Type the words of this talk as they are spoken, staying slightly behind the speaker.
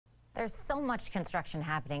There's so much construction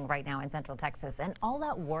happening right now in Central Texas, and all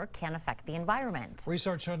that work can affect the environment.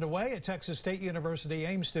 Research underway at Texas State University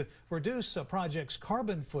aims to reduce a project's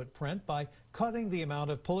carbon footprint by cutting the amount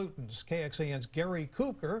of pollutants. KXAN's Gary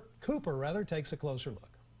Cooper takes a closer look.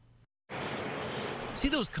 See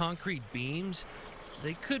those concrete beams?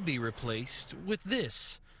 They could be replaced with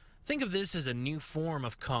this. Think of this as a new form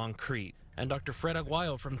of concrete. And Dr. Fred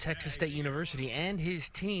Aguayo from Texas State University and his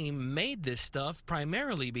team made this stuff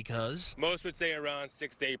primarily because most would say around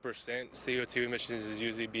 6 to 8% CO2 emissions is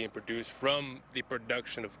usually being produced from the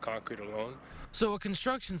production of concrete alone. So a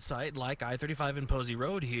construction site like I-35 and Posey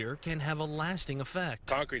Road here can have a lasting effect.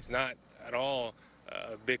 Concrete's not at all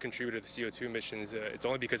a big contributor to the CO2 emissions. It's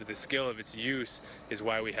only because of the scale of its use is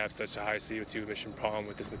why we have such a high CO2 emission problem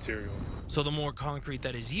with this material. So the more concrete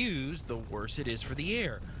that is used, the worse it is for the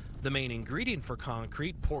air. The main ingredient for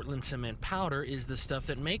concrete, Portland cement powder, is the stuff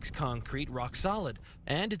that makes concrete rock solid,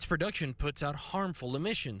 and its production puts out harmful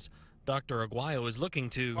emissions. Dr. Aguayo is looking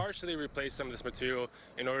to partially replace some of this material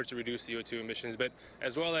in order to reduce CO2 emissions, but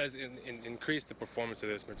as well as increase the performance of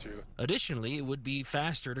this material. Additionally, it would be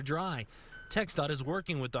faster to dry. TxDOT is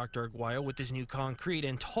working with Dr. Aguayo with this new concrete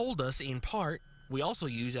and told us, in part, we also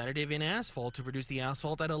use additive in asphalt to produce the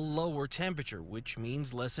asphalt at a lower temperature, which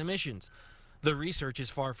means less emissions. The research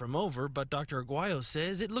is far from over, but Dr. Aguayo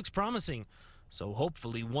says it looks promising. So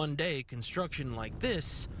hopefully one day construction like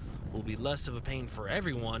this will be less of a pain for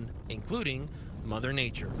everyone, including Mother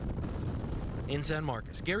Nature. In San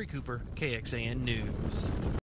Marcos, Gary Cooper, KXAN News.